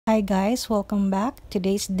Hi guys, welcome back.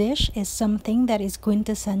 Today's dish is something that is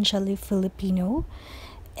quintessentially Filipino.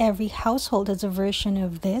 Every household has a version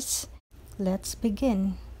of this. Let's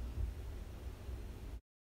begin.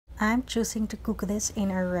 I'm choosing to cook this in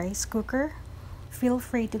a rice cooker. Feel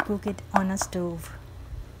free to cook it on a stove.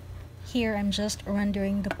 Here I'm just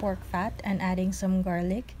rendering the pork fat and adding some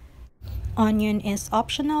garlic. Onion is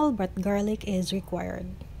optional but garlic is required.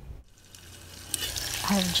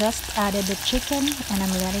 I've just added the chicken and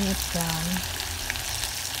I'm letting it brown.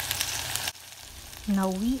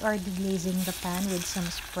 Now we are deglazing the pan with some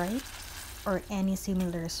Sprite or any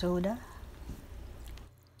similar soda.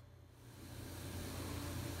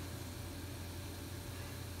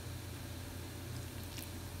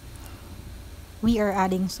 We are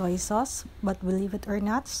adding soy sauce, but believe it or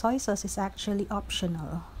not, soy sauce is actually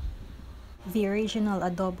optional. The original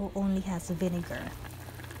adobo only has vinegar.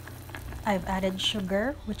 I've added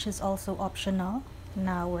sugar, which is also optional.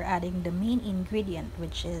 Now we're adding the main ingredient,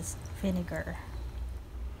 which is vinegar.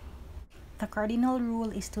 The cardinal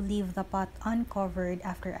rule is to leave the pot uncovered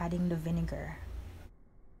after adding the vinegar.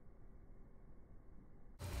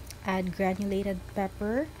 Add granulated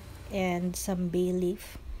pepper and some bay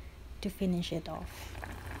leaf to finish it off.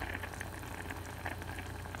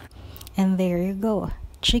 And there you go,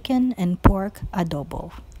 chicken and pork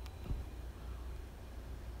adobo.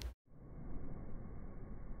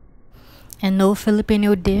 And no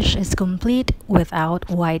Filipino dish is complete without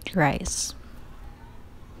white rice.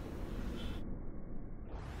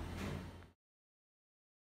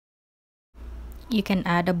 You can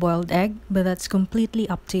add a boiled egg, but that's completely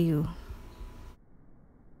up to you.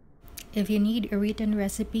 If you need a written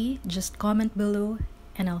recipe, just comment below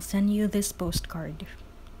and I'll send you this postcard.